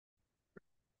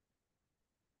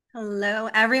Hello,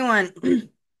 everyone.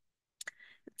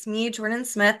 It's me, Jordan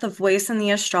Smith, the voice and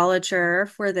the astrologer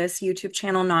for this YouTube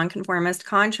channel, Nonconformist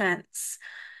Conscience.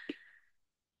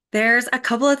 There's a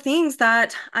couple of things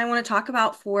that I want to talk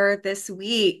about for this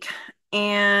week.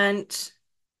 And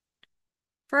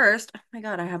first, oh my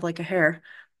God, I have like a hair.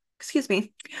 Excuse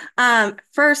me.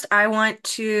 First, I want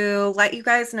to let you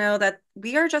guys know that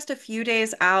we are just a few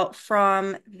days out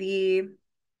from the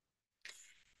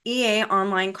EA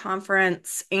online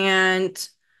conference, and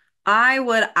I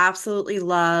would absolutely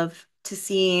love to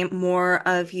see more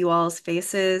of you all's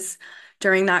faces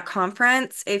during that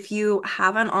conference. If you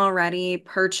haven't already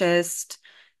purchased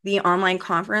the online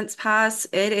conference pass,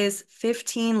 it is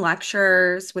 15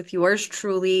 lectures with yours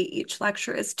truly. Each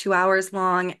lecture is 2 hours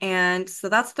long. And so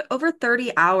that's over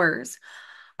 30 hours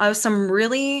of some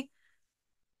really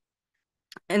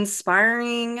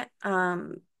inspiring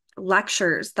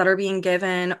lectures that are being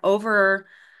given over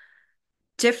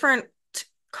different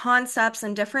concepts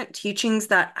and different teachings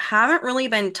that haven't really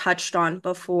been touched on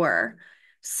before.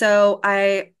 So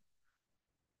I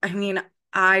mean,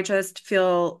 I just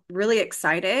feel really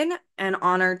excited and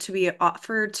honored to be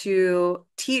offered to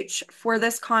teach for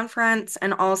this conference.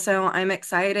 And also, I'm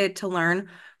excited to learn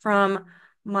from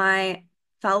my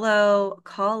fellow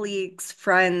colleagues,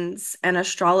 friends, and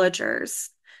astrologers,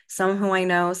 some who I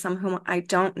know, some whom I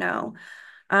don't know.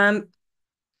 Um,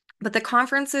 but the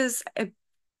conference is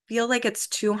feel like it's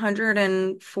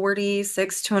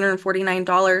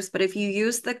 $249, but if you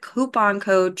use the coupon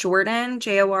code Jordyn,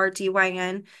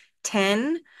 Jordyn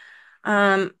 10,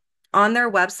 um, on their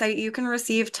website, you can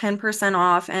receive 10%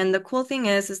 off. And the cool thing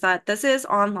is that this is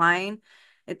online.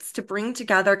 It's to bring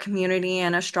together community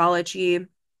and astrology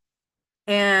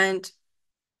and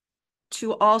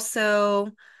to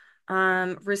also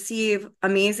receive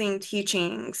amazing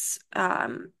teachings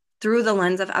through the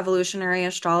lens of evolutionary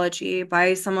astrology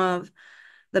by some of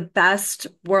the best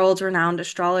world-renowned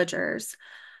astrologers.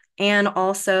 And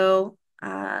also,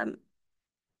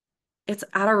 it's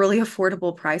at a really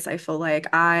affordable price, I feel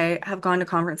like. I have gone to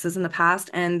conferences in the past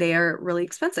and they are really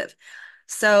expensive.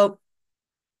 So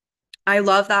I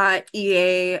love that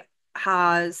EA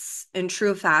has, in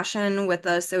true fashion with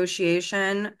the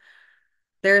association,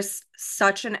 there's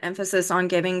such an emphasis on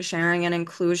giving, sharing, and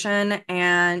inclusion,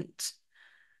 and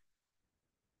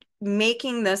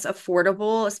making this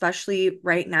affordable, especially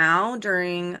right now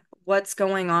during what's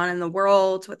going on in the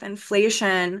world with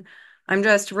inflation. I'm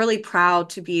just really proud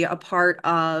to be a part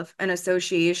of an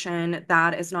association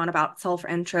that is not about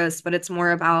self-interest, but it's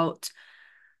more about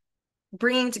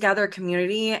bringing together a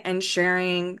community and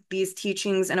sharing these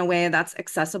teachings in a way that's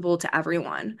accessible to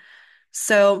everyone.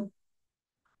 So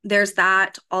there's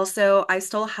that. Also, I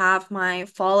still have my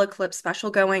fall eclipse special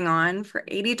going on for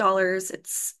 $80.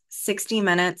 It's 60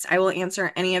 minutes. I will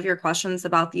answer any of your questions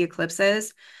about the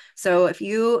eclipses. So if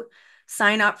you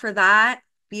sign up for that,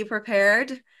 be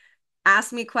prepared.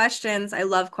 Ask me questions. I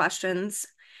love questions.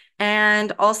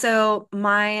 And also,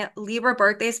 my Libra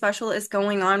birthday special is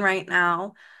going on right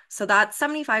now. So that's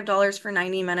 $75 for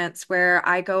 90 minutes, where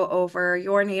I go over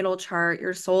your natal chart,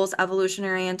 your soul's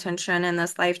evolutionary intention in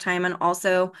this lifetime, and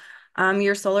also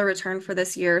your solar return for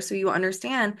this year. So you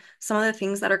understand some of the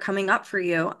things that are coming up for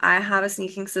you. I have a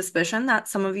sneaking suspicion that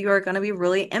some of you are going to be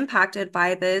really impacted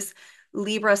by this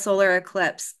Libra solar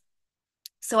eclipse.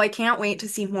 So I can't wait to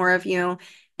see more of you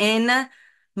in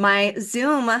my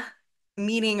Zoom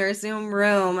meeting or Zoom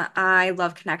room. I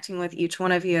love connecting with each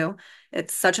one of you.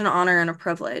 It's such an honor and a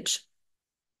privilege.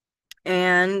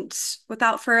 And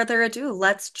without further ado,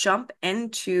 let's jump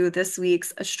into this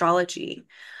week's astrology.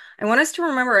 I want us to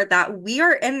remember that we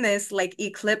are in this like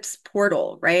eclipse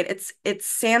portal, right? It's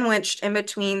sandwiched in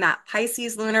between that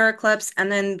Pisces lunar eclipse and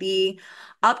then the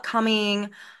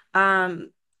upcoming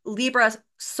Libra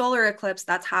solar eclipse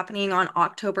that's happening on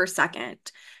October 2nd.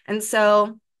 And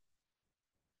so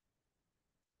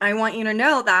I want you to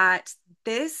know that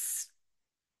this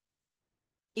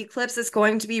eclipse is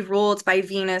going to be ruled by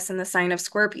Venus in the sign of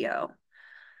Scorpio.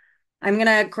 I'm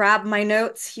gonna grab my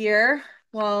notes here.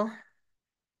 Well,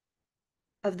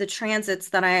 of the transits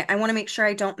that I want to make sure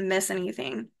I don't miss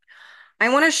anything. I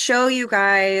want to show you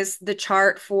guys the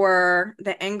chart for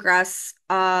the ingress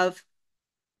of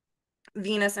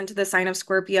Venus into the sign of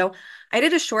Scorpio. I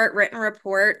did a short written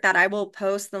report that I will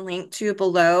post the link to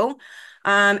below.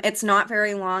 It's not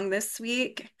very long this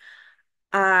week.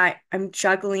 I'm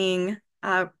juggling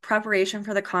preparation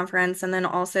for the conference and then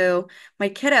also my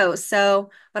kiddos. So,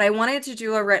 but I wanted to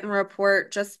do a written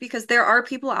report just because there are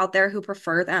people out there who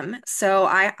prefer them. So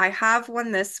I have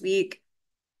one this week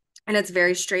and it's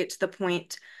very straight to the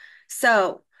point.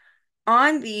 So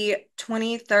On the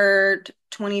 23rd,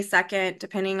 22nd,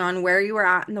 depending on where you are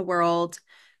at in the world,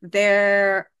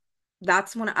 there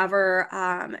that's whenever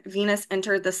Venus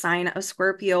entered the sign of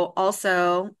Scorpio,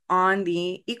 also on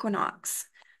the equinox.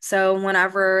 So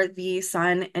whenever the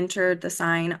sun entered the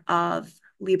sign of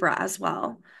Libra as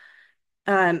well.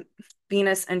 Um,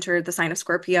 Venus entered the sign of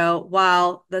Scorpio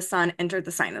while the sun entered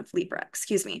the sign of Libra,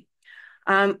 excuse me.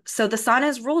 So the sun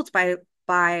is ruled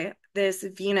by this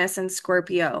Venus and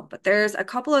Scorpio, but there's a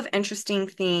couple of interesting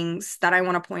things that I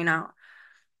want to point out.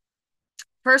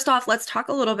 First off, let's talk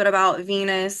a little bit about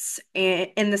Venus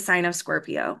in the sign of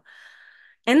Scorpio.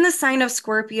 In the sign of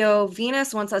Scorpio,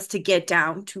 Venus wants us to get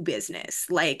down to business.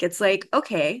 Like, it's like,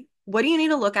 okay, what do you need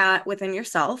to look at within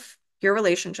yourself, your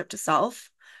relationship to self,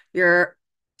 your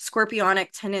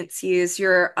scorpionic tendencies,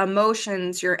 your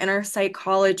emotions, your inner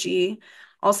psychology?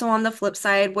 Also, on the flip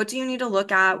side, what do you need to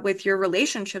look at with your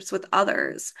relationships with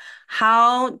others?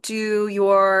 How do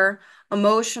your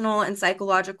emotional and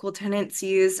psychological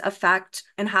tendencies affect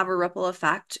and have a ripple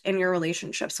effect in your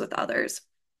relationships with others?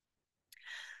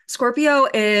 Scorpio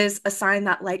is a sign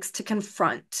that likes to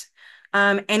confront.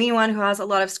 Anyone who has a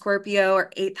lot of Scorpio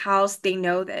or eighth house, they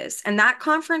know this. And that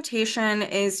confrontation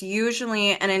is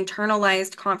usually an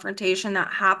internalized confrontation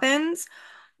that happens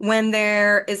when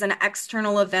there is an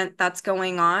external event that's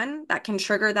going on that can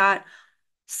trigger that.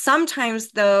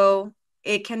 Sometimes, though,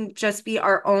 it can just be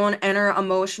our own inner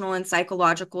emotional and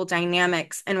psychological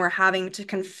dynamics, and we're having to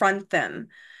confront them.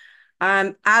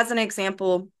 As an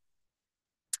example,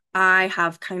 I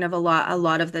have kind of a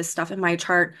lot of this stuff in my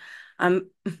chart. Um,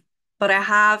 but I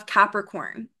have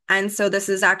Capricorn. And so this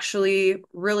is actually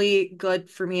really good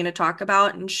for me to talk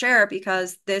about and share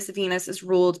because this Venus is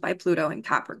ruled by Pluto in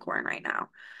Capricorn right now.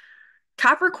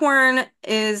 Capricorn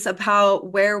is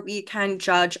about where we can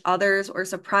judge others or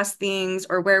suppress things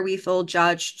or where we feel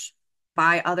judged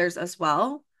by others as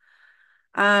well.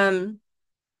 Um,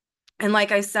 and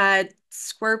like I said,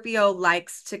 Scorpio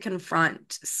likes to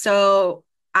confront. So,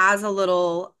 as a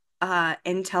little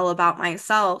intel about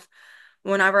myself,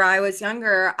 whenever I was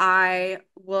younger, I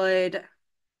would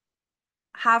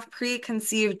have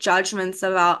preconceived judgments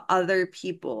about other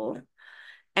people.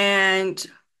 And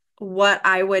what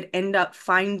I would end up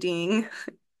finding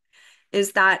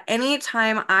is that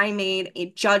anytime I made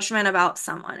a judgment about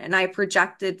someone and I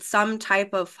projected some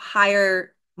type of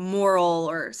higher moral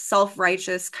or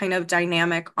self-righteous kind of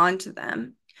dynamic onto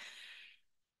them,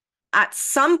 at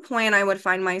some point I would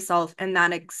find myself in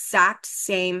that exact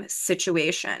same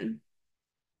situation.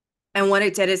 And what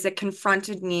it did is it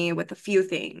confronted me with a few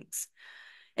things.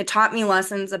 It taught me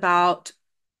lessons about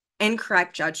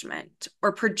incorrect judgment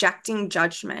or projecting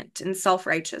judgment and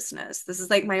self-righteousness. This is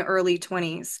like my early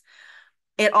 20s.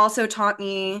 It also taught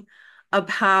me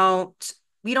about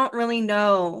we don't really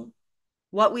know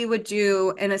what we would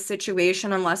do in a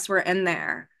situation unless we're in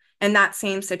that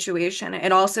same situation.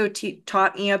 It also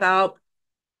taught me about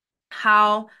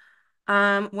how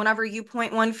whenever you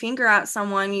point one finger at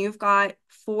someone, you've got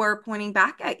four pointing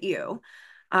back at you.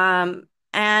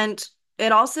 And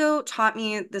it also taught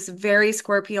me this very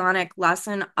scorpionic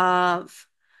lesson of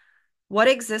what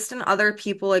exists in other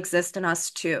people exists in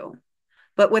us too.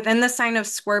 But within the sign of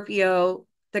Scorpio,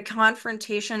 the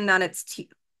confrontation that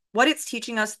what it's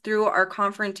teaching us through our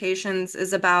confrontations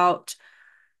is about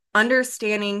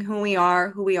understanding who we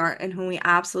are, and who we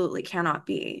absolutely cannot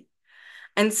be.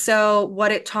 And so,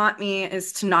 what it taught me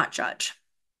is to not judge.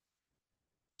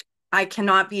 I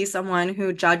cannot be someone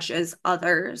who judges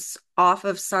others off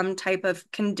of some type of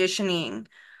conditioning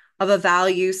of a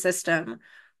value system.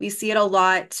 We see it a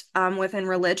lot within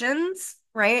religions,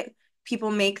 right?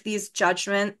 People make these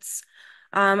judgments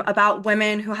about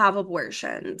women who have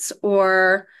abortions,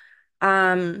 or,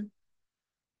 um,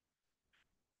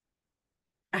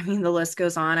 I mean, the list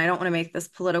goes on. I don't want to make this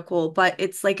political, but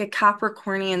it's like a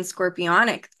Capricornian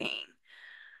scorpionic thing,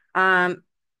 um,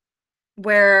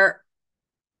 where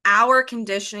our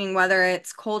conditioning, whether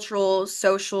it's cultural,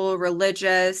 social,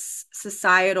 religious,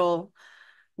 societal,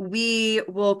 we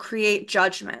will create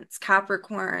judgments,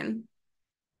 Capricorn,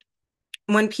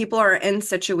 when people are in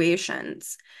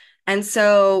situations. And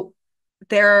so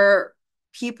there are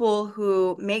people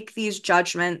who make these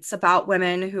judgments about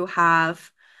women who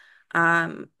have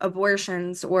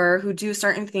abortions or who do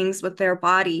certain things with their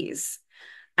bodies.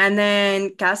 And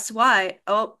then guess what?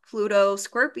 Oh, Pluto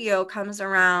Scorpio comes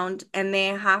around and they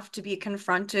have to be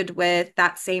confronted with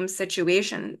that same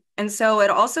situation. And so it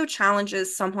also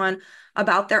challenges someone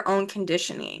about their own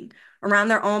conditioning, around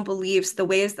their own beliefs, the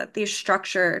ways that they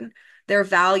structured their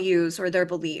values or their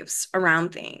beliefs around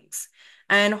things.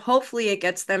 And hopefully it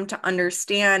gets them to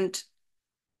understand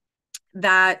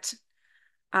that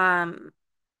um,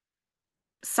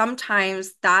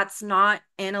 sometimes that's not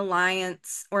in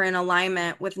alliance or in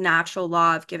alignment with natural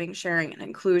law of giving, sharing, and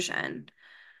inclusion.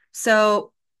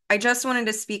 So I just wanted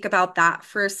to speak about that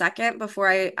for a second before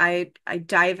I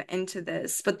dive into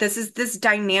this. But this is this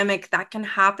dynamic that can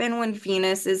happen when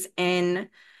Venus is in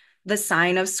the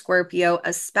sign of Scorpio,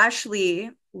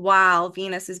 especially while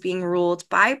Venus is being ruled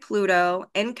by Pluto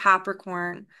in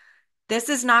Capricorn. This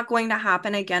is not going to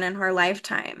happen again in her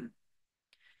lifetime.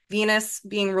 Venus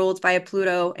being ruled by a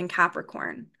Pluto in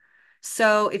Capricorn.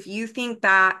 So if you think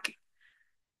back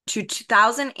to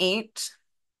 2008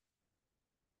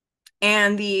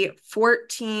 and the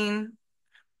 14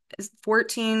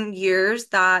 years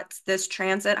that this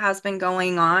transit has been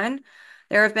going on,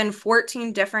 there have been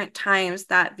 14 different times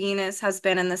that Venus has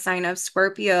been in the sign of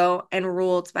Scorpio and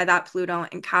ruled by that Pluto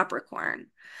in Capricorn.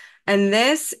 And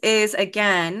this is,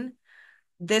 again,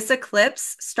 this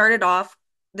eclipse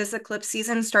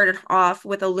season started off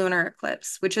with a lunar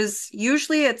eclipse, which is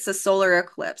usually it's a solar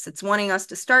eclipse. It's wanting us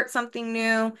to start something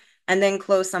new and then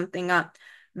close something up.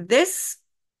 This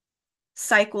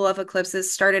cycle of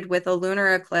eclipses started with a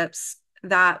lunar eclipse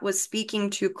that was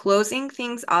speaking to closing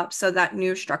things up so that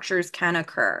new structures can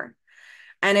occur.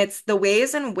 And it's the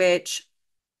ways in which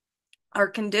our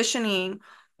conditioning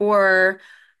or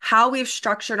how we've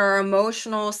structured our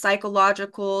emotional,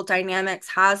 psychological dynamics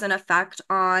has an effect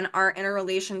on our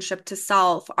interrelationship to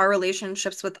self, our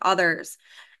relationships with others.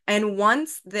 And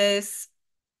once this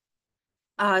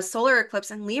solar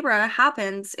eclipse in Libra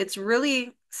happens, it's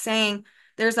really saying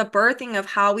there's a birthing of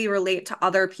how we relate to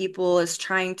other people is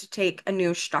trying to take a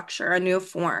new structure, a new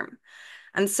form.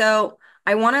 And so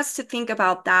I want us to think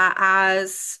about that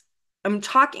as I'm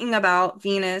talking about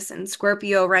Venus and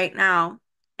Scorpio right now,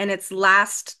 and its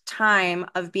last time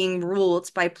of being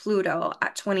ruled by Pluto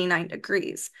at 29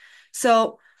 degrees.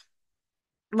 So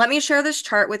let me share this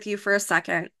chart with you for a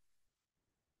second.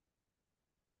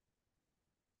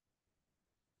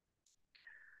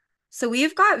 So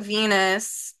we've got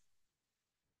Venus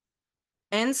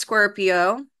in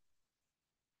Scorpio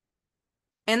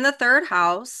in the third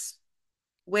house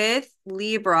with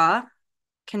Libra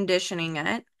conditioning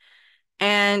it.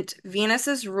 And Venus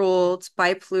is ruled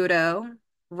by Pluto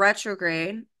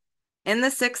retrograde in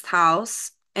the sixth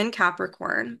house in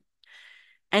Capricorn.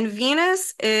 And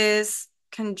Venus is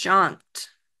conjunct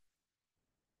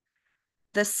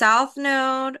the south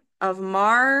node of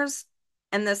Mars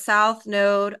and the south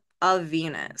node of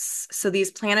Venus. So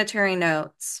these planetary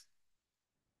nodes.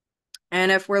 And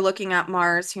if we're looking at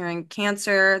Mars here in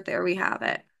Cancer, there we have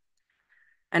it.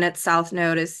 And its south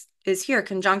node is here,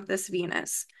 conjunct this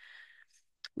Venus.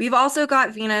 We've also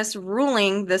got Venus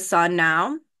ruling the sun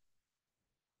now.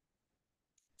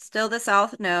 Still the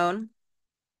south node.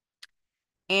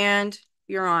 And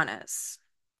Uranus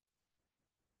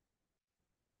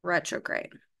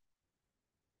retrograde.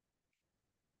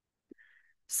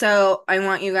 So I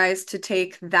want you guys to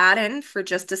take that in for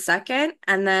just a second,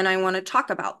 and then I want to talk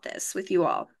about this with you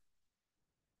all.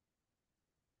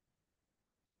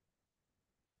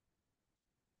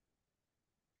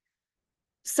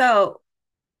 So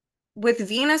with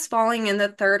Venus falling in the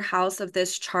third house of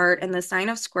this chart in the sign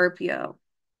of Scorpio,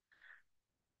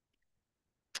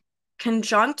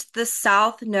 conjunct the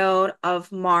south node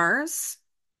of Mars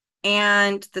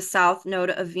and the south node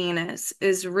of Venus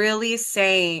is really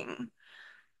saying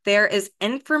there is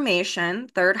information,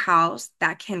 third house,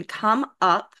 that can come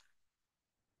up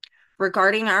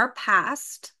regarding our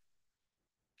past,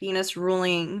 Venus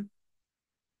ruling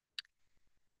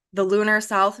the lunar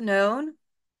south node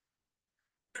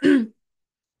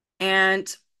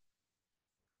and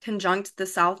conjunct the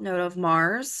south node of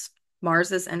Mars.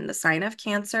 Mars is in the sign of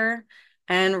Cancer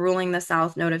and ruling the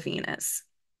south node of Venus.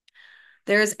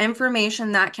 There's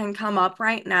information that can come up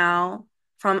right now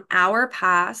from our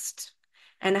past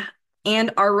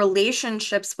and our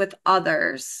relationships with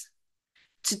others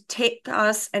to take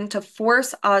us and to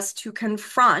force us to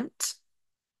confront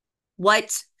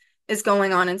what is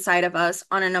going on inside of us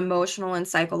on an emotional and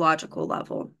psychological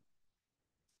level.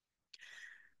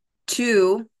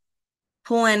 To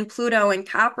pull in Pluto and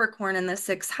Capricorn in the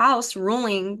sixth house,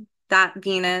 ruling that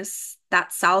Venus,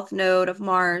 that south node of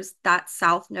Mars, that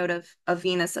south node of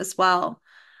Venus as well,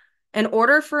 in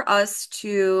order for us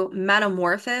to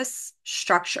metamorphose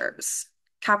structures,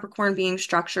 Capricorn being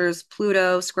structures,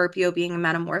 Pluto, Scorpio being a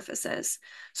metamorphosis.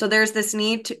 So there's this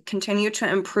need to continue to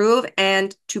improve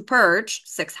and to purge,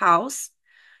 sixth house,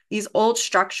 these old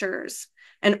structures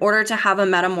in order to have a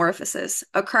metamorphosis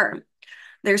occur.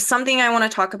 There's something I want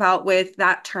to talk about with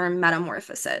that term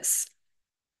metamorphosis.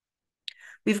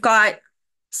 We've got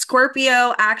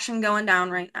Scorpio action going down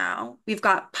right now. We've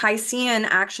got Piscean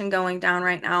action going down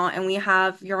right now, and we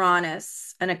have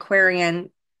Uranus, an Aquarian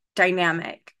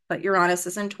dynamic, but Uranus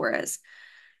is in Taurus.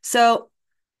 So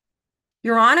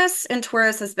Uranus in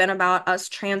Taurus has been about us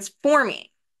transforming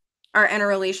our inner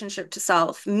relationship to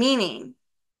self, meaning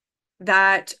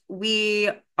that we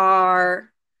are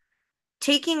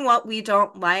taking what we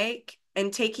don't like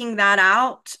and taking that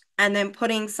out and then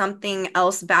putting something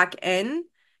else back in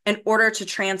order to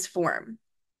transform.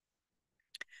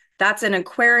 That's an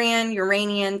Aquarian,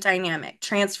 Uranian dynamic,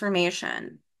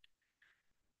 transformation.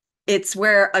 It's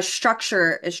where a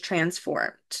structure is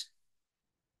transformed.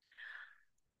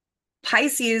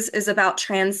 Pisces is about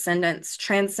transcendence,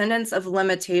 transcendence of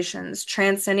limitations,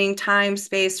 transcending time,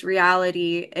 space,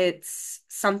 reality. It's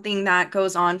something that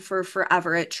goes on for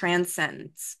forever. It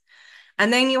transcends.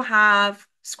 And then you have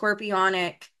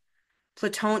Scorpionic,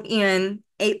 Plutonian,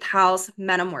 eighth house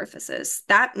metamorphosis.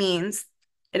 That means,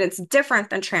 and it's different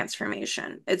than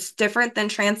transformation, it's different than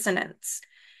transcendence.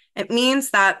 It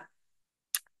means that,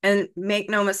 and make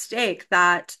no mistake,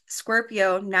 that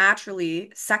Scorpio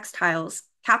naturally sextiles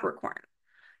Capricorn.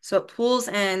 So it pulls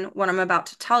in what I'm about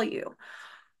to tell you.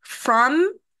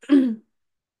 From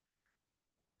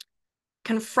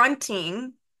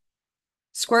confronting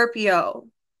Scorpio,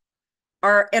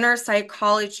 our inner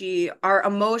psychology, our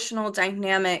emotional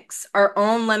dynamics, our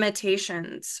own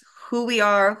limitations, who we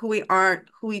are, who we aren't,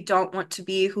 who we don't want to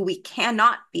be, who we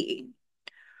cannot be,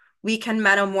 we can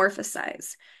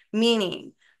metamorphosize,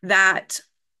 meaning that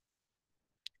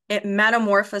it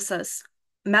metamorphoses.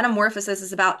 Metamorphosis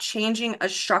is about changing a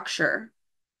structure.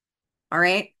 All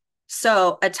right.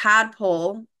 So a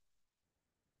tadpole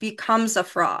becomes a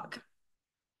frog.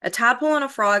 A tadpole and a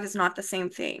frog is not the same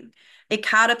thing. A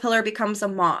caterpillar becomes a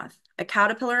moth. A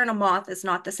caterpillar and a moth is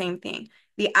not the same thing.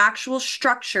 The actual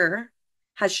structure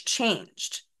has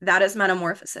changed. That is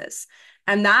metamorphosis.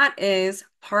 And that is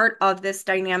part of this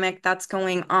dynamic that's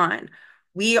going on.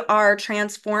 We are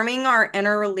transforming our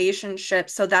inner relationship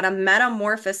so that a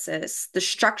metamorphosis, the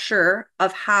structure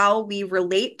of how we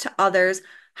relate to others,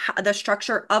 the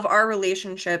structure of our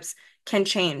relationships can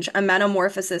change. A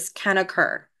metamorphosis can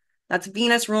occur. That's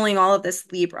Venus ruling all of this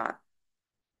Libra.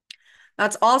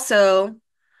 That's also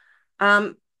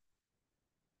um,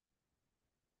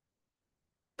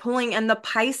 pulling in the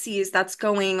Pisces that's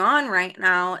going on right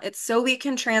now. It's so we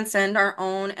can transcend our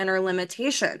own inner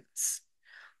limitations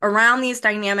around these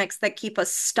dynamics that keep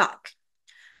us stuck.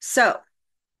 So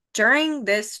during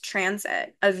this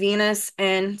transit of Venus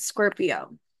in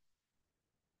Scorpio,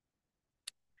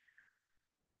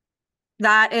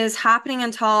 that is happening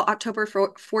until October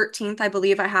 14th. I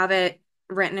believe I have it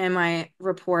written in my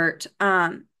report.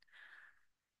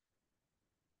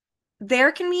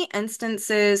 There can be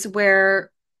instances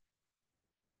where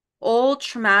old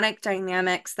traumatic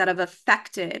dynamics that have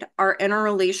affected our inner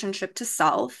relationship to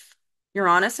self,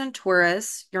 Uranus and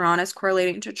Taurus, Uranus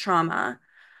correlating to trauma,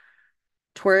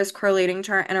 Taurus correlating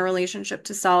to our inner relationship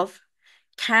to self,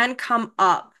 can come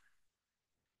up.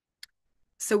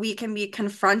 So we can be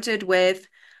confronted with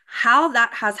how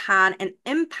that has had an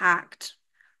impact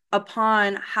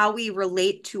upon how we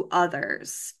relate to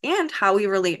others and how we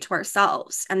relate to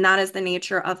ourselves. And that is the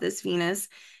nature of this Venus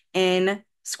in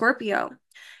Scorpio.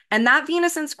 And that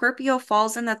Venus in Scorpio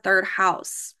falls in the third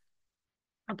house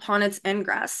upon its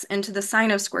ingress into the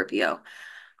sign of Scorpio.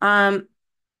 Um,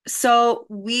 so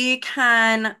we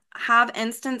can have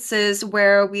instances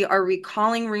where we are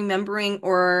recalling, remembering,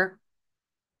 or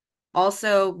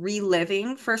also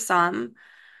reliving for some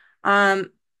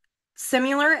um,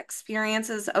 similar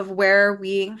experiences of where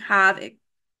we have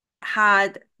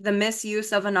had the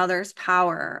misuse of another's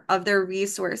power, of their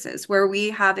resources, where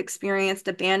we have experienced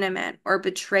abandonment or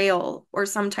betrayal or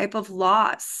some type of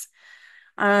loss.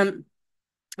 Um,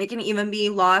 it can even be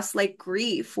loss like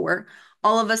grief, or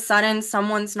all of a sudden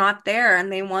someone's not there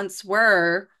and they once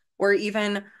were, or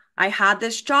even I had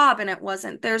this job and it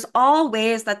wasn't. There's all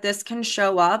ways that this can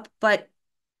show up, but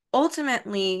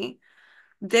ultimately,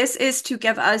 this is to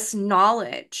give us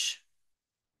knowledge.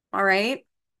 All right.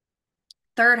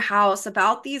 Third house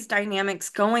about these dynamics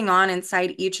going on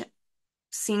inside each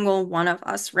single one of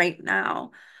us right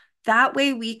now. That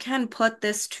way we can put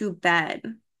this to bed.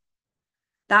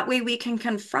 That way we can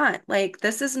confront, like,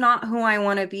 this is not who I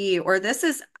want to be, or this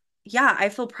is, yeah, I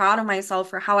feel proud of myself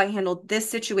for how I handled this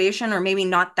situation, or maybe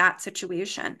not that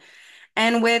situation.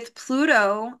 And with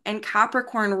Pluto and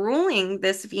Capricorn ruling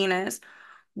this Venus,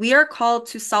 we are called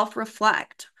to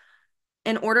self-reflect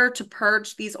in order to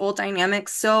purge these old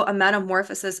dynamics so a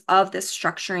metamorphosis of this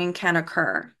structuring can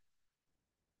occur.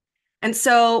 And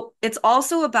so it's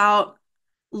also about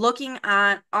looking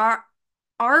at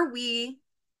are we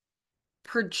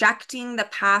projecting the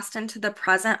past into the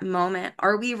present moment?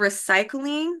 Are we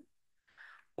recycling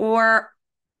or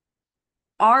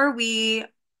are we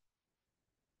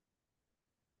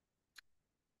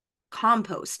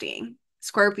composting,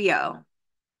 Scorpio,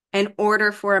 in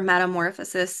order for a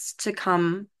metamorphosis to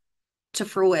come to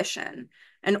fruition,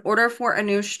 in order for a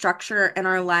new structure in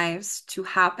our lives to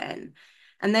happen?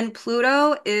 And then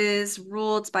Pluto is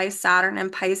ruled by Saturn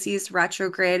and Pisces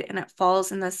retrograde, and it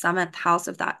falls in the seventh house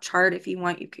of that chart. If you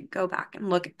want, you could go back and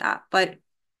look at that. But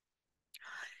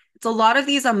it's a lot of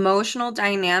these emotional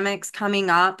dynamics coming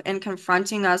up and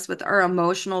confronting us with our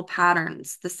emotional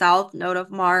patterns. The south node of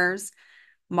Mars,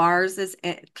 Mars is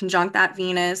conjunct that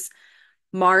Venus.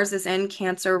 Mars is in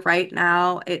Cancer right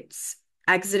now. It's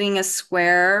exiting a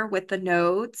square with the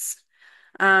nodes.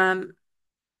 Um,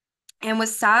 and with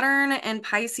Saturn and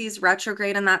Pisces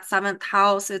retrograde in that seventh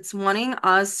house, it's wanting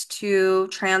us to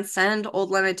transcend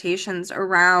old limitations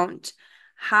around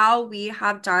how we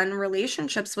have done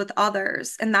relationships with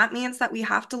others. And that means that we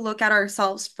have to look at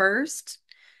ourselves first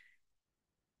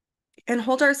and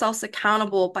hold ourselves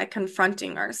accountable by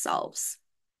confronting ourselves.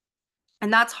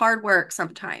 And that's hard work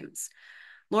sometimes.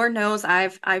 Lord knows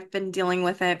I've been dealing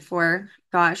with it for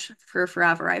gosh, for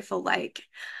forever, I feel like.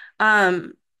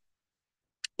 Um,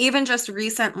 Even just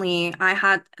recently, I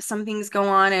had some things go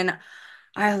on and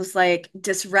I was like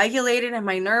dysregulated in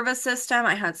my nervous system.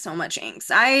 I had so much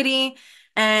anxiety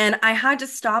and I had to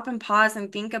stop and pause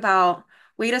and think about,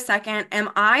 wait a second, am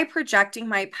I projecting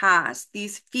my past,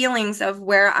 these feelings of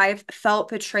where I've felt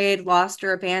betrayed, lost,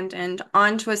 or abandoned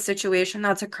onto a situation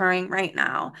that's occurring right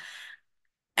now?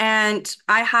 And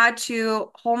I had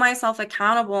to hold myself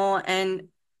accountable and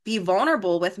be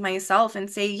vulnerable with myself and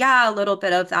say, yeah, a little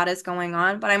bit of that is going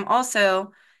on, but I'm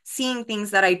also seeing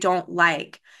things that I don't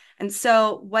like. And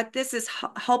so, what this is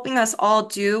helping us all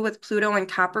do with Pluto and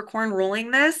Capricorn ruling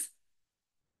this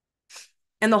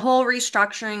and the whole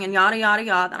restructuring and yada, yada,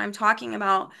 yada that I'm talking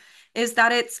about is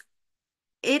that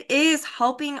it is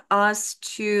helping us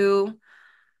to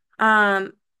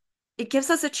um it gives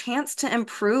us a chance to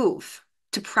improve,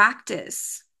 to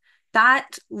practice.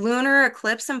 That lunar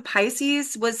eclipse in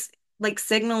Pisces was like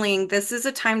signaling this is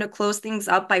a time to close things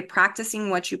up by practicing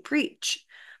what you preach,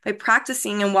 by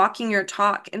practicing and walking your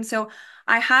talk. And so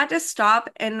I had to stop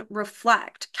and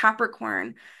reflect,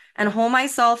 Capricorn, and hold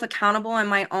myself accountable in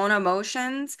my own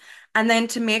emotions, and then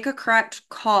to make a correct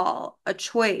call, a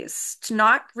choice, to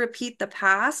not repeat the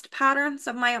past patterns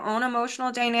of my own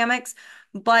emotional dynamics,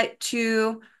 but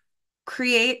to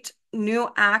create new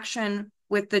action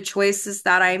with the choices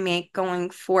that I make going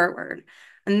forward.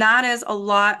 And that is a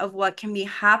lot of what can be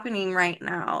happening right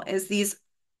now is these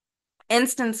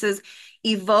instances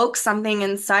evoke something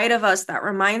inside of us that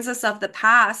reminds us of the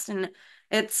past. And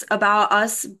it's about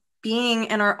us being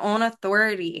in our own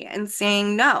authority and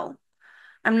saying, no,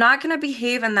 I'm not going to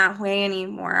behave in that way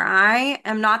anymore. I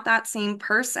am not that same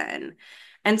person.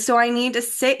 And so I need to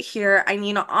sit here. I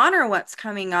need to honor what's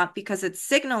coming up because it's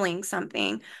signaling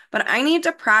something, but I need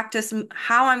to practice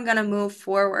how I'm going to move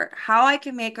forward, how I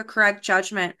can make a correct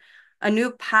judgment, a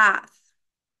new path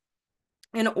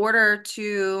in order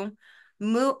to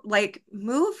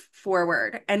move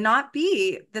forward and not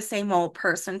be the same old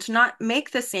person, to not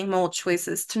make the same old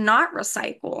choices, to not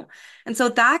recycle. And so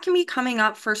that can be coming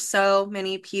up for so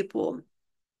many people.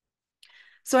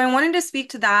 So I wanted to speak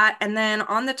to that. And then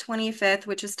on the 25th,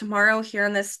 which is tomorrow here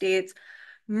in the States,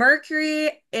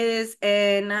 Mercury is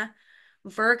in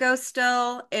Virgo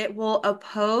still. It will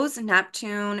oppose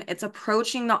Neptune. It's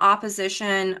approaching the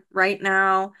opposition right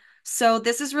now. So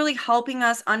this is really helping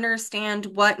us understand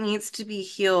what needs to be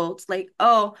healed. Like,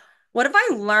 oh, what have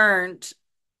I learned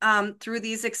through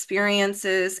these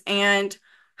experiences? And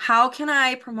how can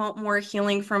I promote more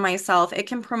healing for myself? It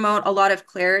can promote a lot of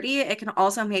clarity. It can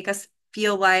also make us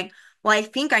feel like, well, I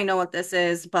think I know what this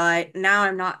is, but now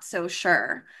I'm not so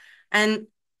sure. And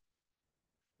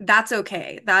that's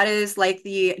okay. That is like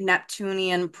the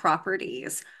Neptunian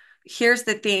properties. Here's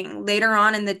the thing. Later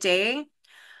on in the day,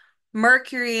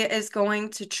 Mercury is going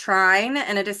to trine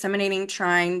and a disseminating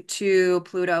trine to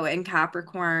Pluto in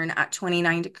Capricorn at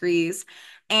 29 degrees.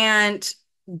 And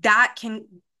that can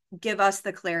give us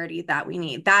the clarity that we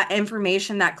need. That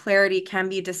information, that clarity can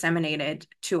be disseminated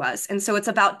to us. And so it's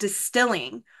about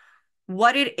distilling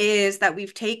what it is that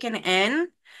we've taken in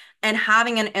and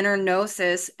having an inner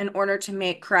gnosis in order to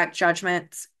make correct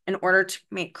judgments, in order to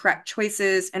make correct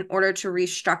choices, in order to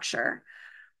restructure.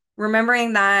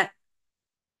 Remembering that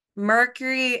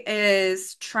Mercury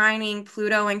is trining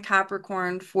Pluto and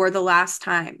Capricorn for the last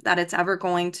time that it's ever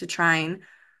going to trine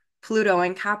Pluto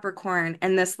and Capricorn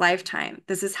in this lifetime.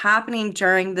 This is happening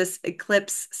during this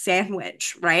eclipse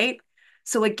sandwich, right?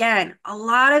 So again, a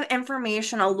lot of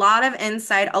information, a lot of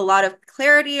insight, a lot of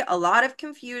clarity, a lot of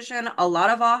confusion, a lot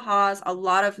of ahas, a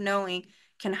lot of knowing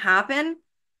can happen.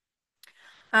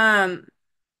 Um,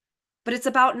 but it's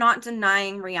about not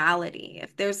denying reality.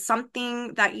 If there's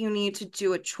something that you need to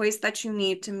do, a choice that you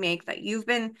need to make, that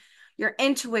your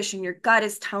intuition, your gut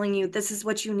is telling you this is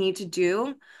what you need to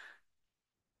do,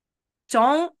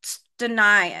 don't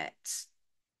deny it.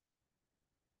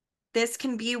 This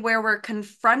can be where we're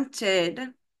confronted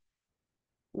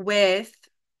with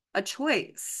a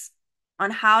choice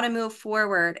on how to move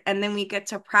forward. And then we get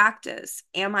to practice.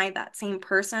 Am I that same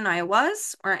person I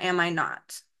was, or am I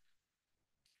not?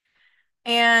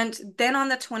 And then on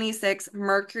the 26th,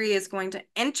 Mercury is going to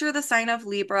enter the sign of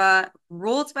Libra,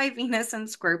 ruled by Venus and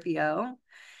Scorpio.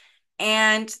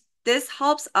 And this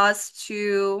helps us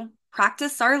to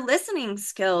practice our listening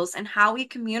skills and how we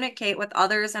communicate with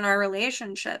others in our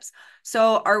relationships.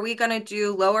 So, are we going to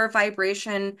do lower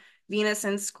vibration Venus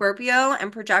and Scorpio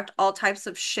and project all types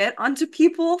of shit onto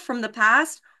people from the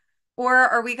past? Or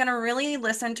are we going to really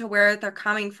listen to where they're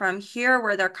coming from, hear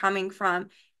where they're coming from,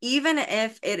 even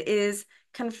if it is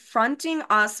confronting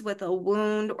us with a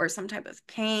wound or some type of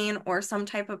pain or some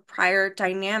type of prior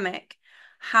dynamic?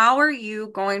 How are you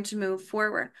going to move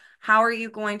forward? How are you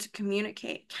going to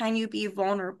communicate? Can you be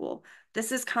vulnerable?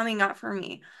 This is coming up for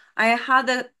me. I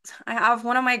have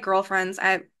one of my girlfriends.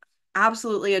 I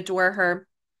absolutely adore her.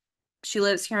 She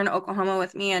lives here in Oklahoma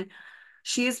with me, and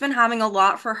she's been having a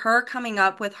lot for her coming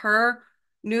up with her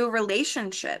new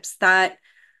relationships that,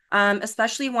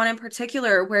 especially one in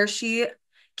particular, where she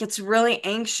gets really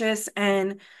anxious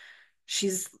and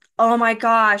she's, oh my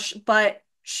gosh, but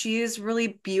she's really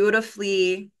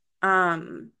beautifully,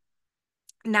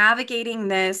 navigating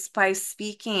this by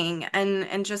speaking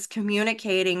and just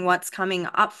communicating what's coming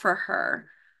up for her.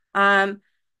 Um,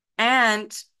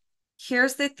 and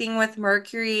here's the thing with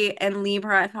Mercury and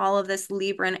Libra and all of this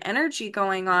Libran energy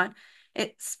going on,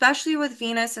 especially with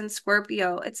Venus and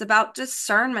Scorpio, it's about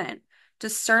discernment,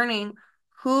 discerning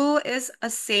who is a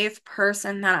safe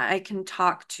person that I can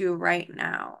talk to right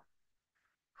now,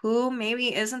 who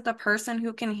maybe isn't the person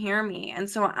who can hear me. And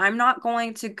so I'm not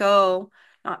going to go,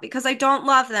 not because I don't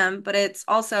love them, but it's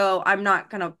also, I'm not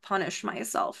going to punish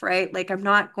myself, right? Like, I'm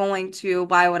not going to,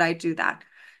 why would I do that?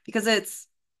 Because it's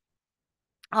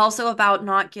also about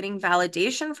not getting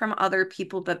validation from other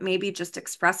people, but maybe just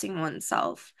expressing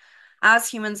oneself. As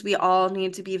humans, we all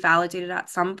need to be validated at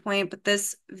some point, but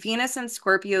this Venus and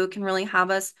Scorpio can really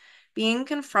have us being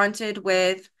confronted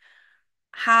with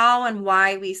how and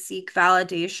why we seek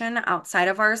validation outside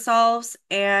of ourselves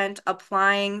and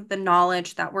applying the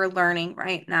knowledge that we're learning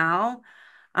right now.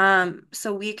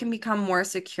 So we can become more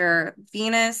secure.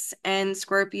 Venus and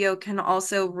Scorpio can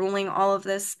also ruling all of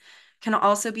this, can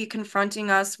also be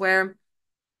confronting us where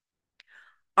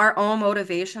our own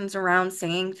motivations around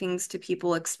saying things to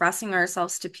people, expressing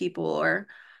ourselves to people, or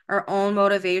our own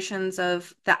motivations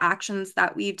of the actions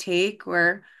that we take,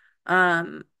 or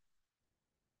um,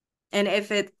 and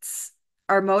if it's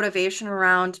our motivation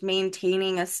around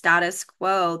maintaining a status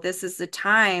quo, this is the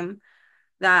time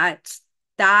that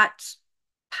that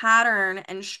pattern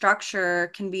and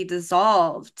structure can be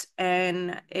dissolved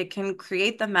and it can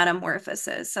create the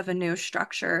metamorphosis of a new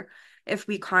structure if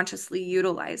we consciously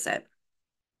utilize it.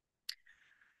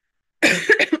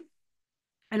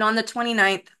 And on the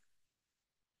 29th,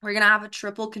 we're going to have a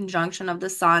triple conjunction of the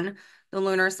sun, the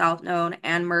lunar south node,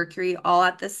 and Mercury, all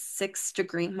at the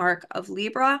 6-degree mark of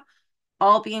Libra,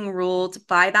 all being ruled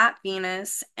by that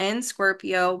Venus in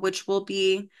Scorpio, which will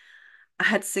be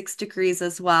at 6 degrees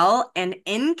as well, and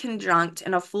in conjunct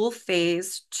in a full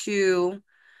phase to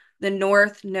the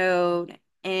North Node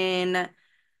in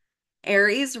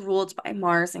Aries, ruled by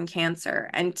Mars and Cancer.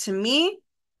 And to me,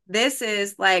 this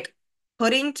is like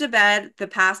putting to bed the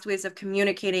past ways of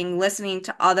communicating, listening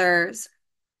to others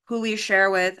who we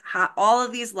share with, all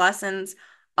of these lessons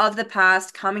of the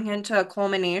past coming into a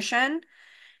culmination.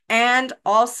 And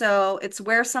also, it's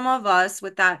where some of us,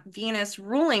 with that Venus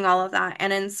ruling all of that,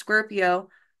 and in Scorpio,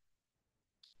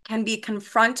 can be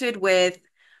confronted with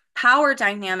power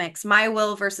dynamics, my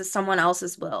will versus someone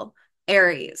else's will,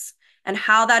 Aries, and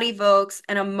how that evokes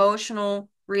an emotional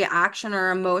reaction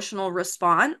or emotional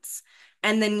response,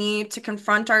 and the need to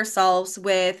confront ourselves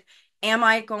with, am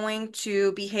I going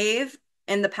to behave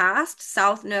in the past,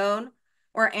 South Node,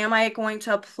 or am I going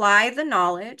to apply the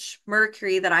knowledge,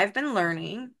 Mercury, that I've been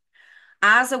learning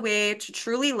as a way to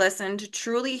truly listen, to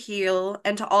truly heal,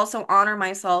 and to also honor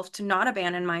myself, to not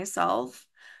abandon myself.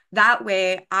 That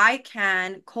way, I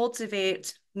can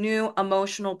cultivate new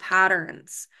emotional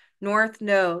patterns. North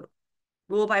Node,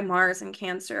 ruled by Mars in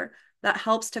Cancer, that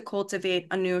helps to cultivate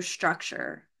a new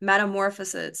structure,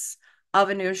 metamorphosis of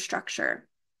a new structure.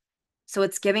 So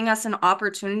it's giving us an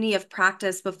opportunity of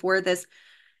practice before this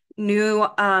new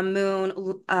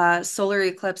moon solar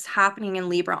eclipse happening in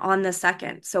Libra on the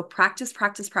 2nd. So practice,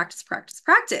 practice, practice, practice,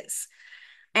 practice.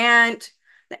 And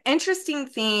the interesting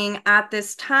thing at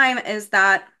this time is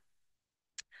that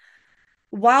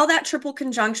while that triple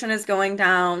conjunction is going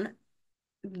down,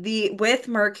 the with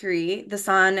Mercury, the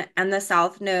Sun, and the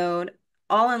South Node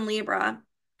all in Libra,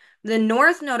 the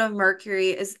North Node of Mercury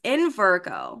is in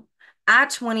Virgo at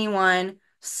 21,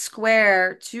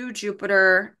 square to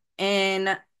Jupiter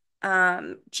in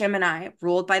Gemini,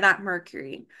 ruled by that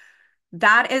Mercury.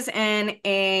 That is in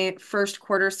a first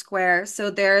quarter square. So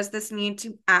there's this need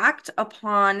to act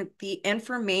upon the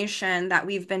information that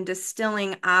we've been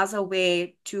distilling as a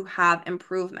way to have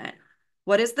improvement.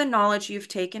 What is the knowledge you've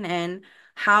taken in?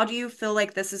 How do you feel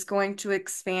like this is going to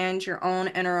expand your own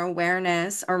inner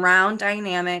awareness around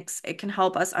dynamics? It can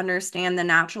help us understand the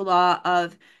natural law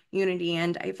of unity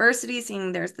and diversity,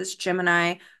 seeing there's this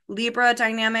Gemini Libra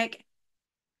dynamic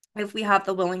if we have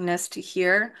the willingness to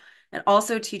hear. It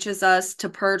also teaches us to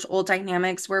purge old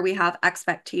dynamics where we have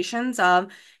expectations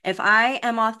of, if I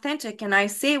am authentic and I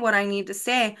say what I need to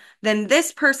say, then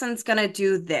this person's going to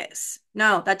do this.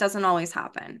 No, that doesn't always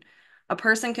happen. A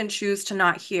person can choose to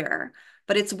not hear,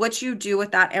 but it's what you do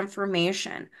with that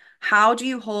information. How do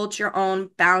you hold your own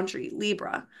boundary,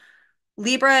 Libra?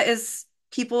 Libra is,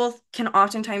 people can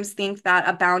oftentimes think that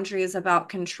a boundary is about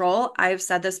control. I've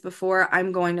said this before.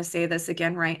 I'm going to say this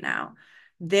again right now.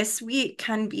 This week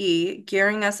can be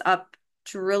gearing us up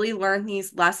to really learn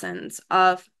these lessons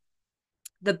of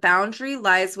the boundary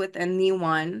lies within the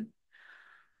one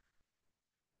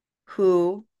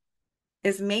who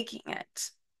is making it.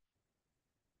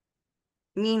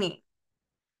 Meaning,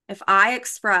 if I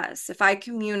express, if I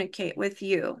communicate with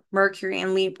you, Mercury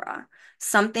and Libra,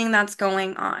 something that's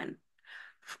going on,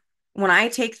 when I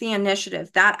take the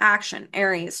initiative, that action,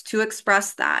 Aries, to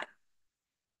express that,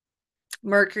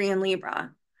 Mercury and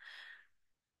Libra,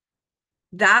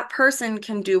 that person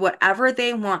can do whatever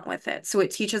they want with it. So it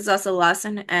teaches us a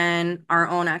lesson in our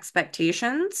own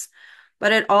expectations,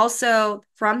 but it also,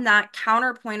 from that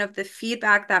counterpoint of the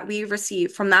feedback that we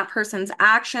receive from that person's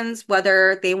actions,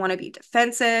 whether they want to be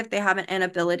defensive, they have an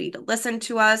inability to listen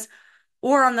to us,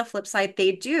 or on the flip side,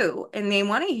 they do and they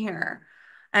want to hear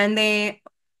and they,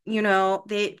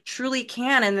 they truly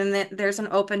can. And then there's an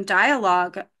open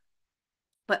dialogue.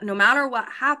 But no matter what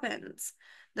happens,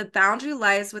 the boundary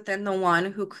lies within the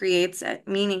one who creates it,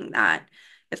 meaning that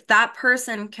if that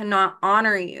person cannot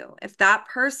honor you, if that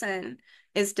person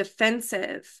is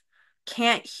defensive,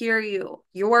 can't hear you,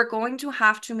 you're going to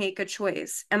have to make a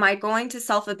choice. Am I going to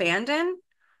self-abandon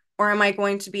or am I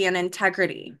going to be in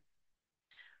integrity?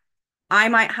 I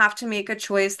might have to make a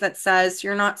choice that says,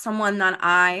 you're not someone that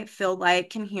I feel like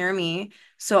can hear me.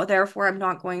 So therefore, I'm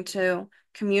not going to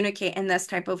communicate in this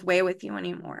type of way with you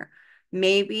anymore.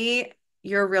 Maybe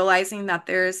you're realizing that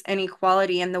there's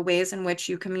inequality in the ways in which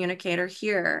you communicate or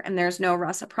hear, and there's no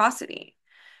reciprocity.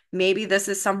 Maybe this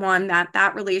is someone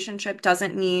that relationship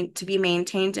doesn't need to be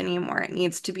maintained anymore. It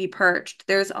needs to be purged.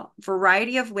 There's a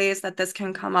variety of ways that this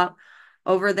can come up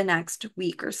over the next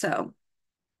week or so.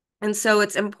 And so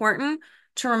it's important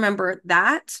to remember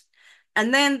that.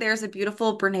 And then there's a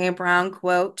beautiful Brene Brown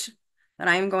quote that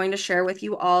I'm going to share with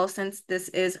you all since this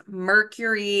is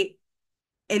Mercury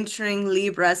entering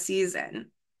Libra season.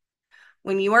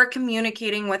 When you are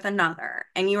communicating with another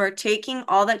and you are taking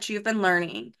all that you've been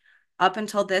learning up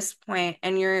until this point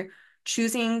and you're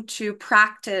choosing to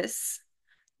practice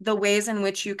the ways in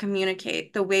which you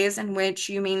communicate, the ways in which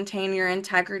you maintain your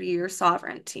integrity, your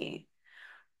sovereignty,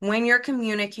 when you're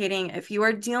communicating, if you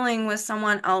are dealing with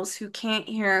someone else who can't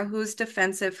hear, who's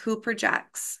defensive, who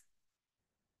projects,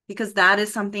 because that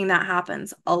is something that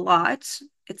happens a lot.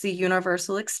 It's a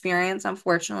universal experience,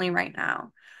 unfortunately, right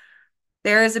now.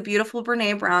 There is a beautiful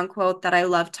Brene Brown quote that I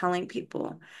love telling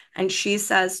people, and she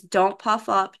says, don't puff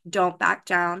up, don't back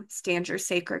down, stand your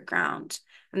sacred ground.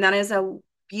 And that is a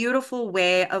beautiful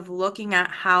way of looking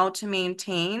at how to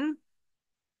maintain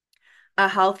a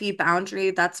healthy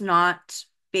boundary that's not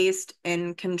based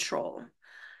in control.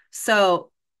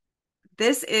 So,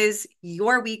 this is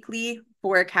your weekly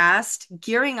forecast,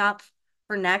 gearing up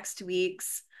for next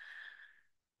week's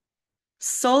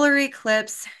solar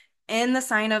eclipse in the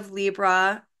sign of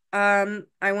Libra. I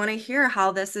want to hear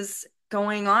how this is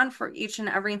going on for each and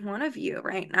every one of you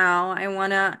right now. I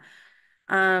want to,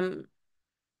 um,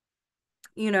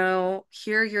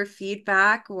 hear your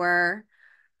feedback or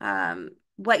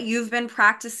what you've been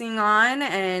practicing on.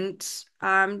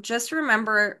 And just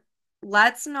remember,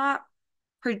 let's not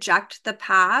project the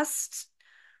past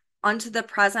onto the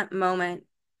present moment.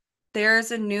 There's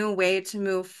a new way to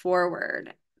move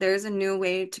forward. There's a new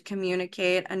way to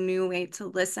communicate, a new way to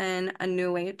listen, a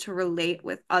new way to relate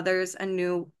with others, a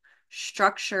new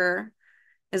structure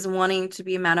is wanting to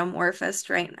be metamorphosed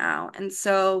right now. And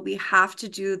so we have to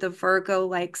do the Virgo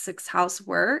like sixth house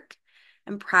work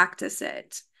and practice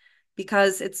it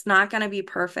because it's not going to be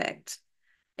perfect.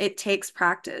 It takes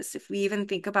practice. If we even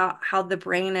think about how the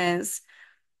brain is,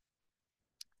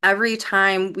 every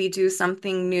time we do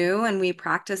something new and we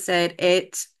practice it,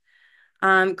 it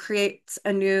creates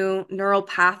a new neural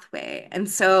pathway. And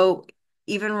so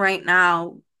even right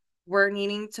now, we're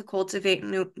needing to cultivate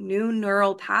new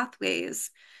neural pathways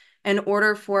in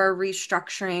order for a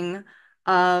restructuring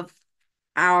of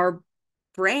our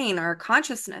brain, our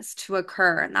consciousness to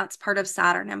occur. And that's part of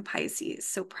Saturn and Pisces.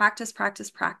 So practice, practice,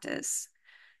 practice.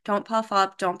 Don't puff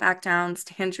up, don't back down,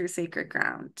 stand your sacred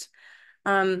ground.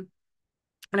 Um,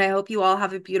 and I hope you all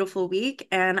have a beautiful week.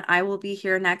 And I will be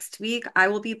here next week. I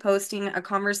will be posting a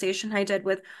conversation I did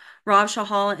with Rob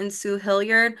Shahal and Sue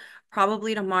Hilliard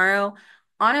probably tomorrow.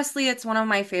 Honestly, it's one of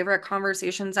my favorite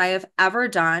conversations I have ever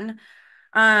done.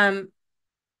 Um,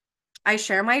 I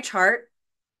share my chart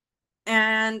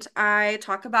and I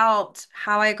talk about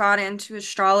how I got into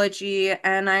astrology,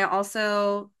 and I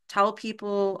also tell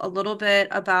people a little bit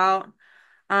about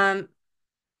um,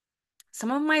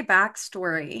 some of my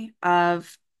backstory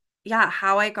of, yeah,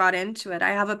 how I got into it. I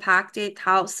have a packed eighth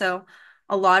house, so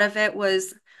a lot of it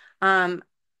was um,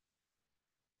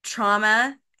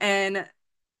 trauma and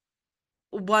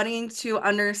wanting to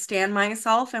understand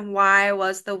myself and why I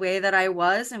was the way that I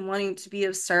was and wanting to be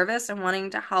of service and wanting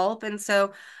to help. And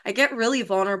so I get really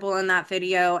vulnerable in that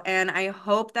video, and I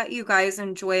hope that you guys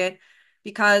enjoy it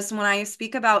because when I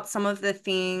speak about some of the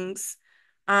things,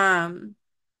 um,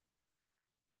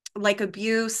 like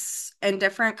abuse and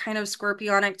different kind of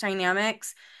scorpionic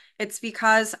dynamics, it's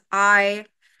because I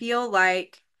feel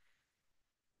like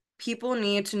people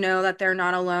need to know that they're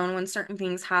not alone when certain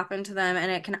things happen to them,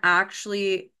 and it can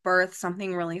actually birth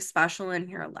something really special in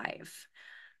your life.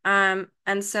 And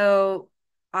so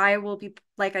I will be,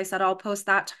 like I said, I'll post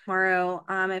that tomorrow.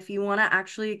 If you want to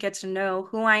actually get to know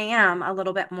who I am a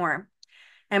little bit more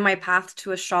and my path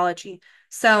to astrology.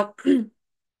 So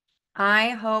I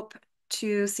hope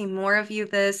to see more of you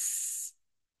I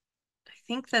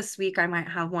think this week I might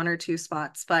have one or two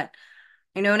spots, but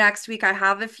I know next week I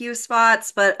have a few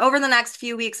spots, but over the next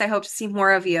few weeks, I hope to see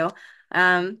more of you.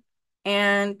 Um,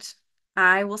 and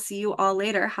I will see you all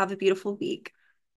later. Have a beautiful week.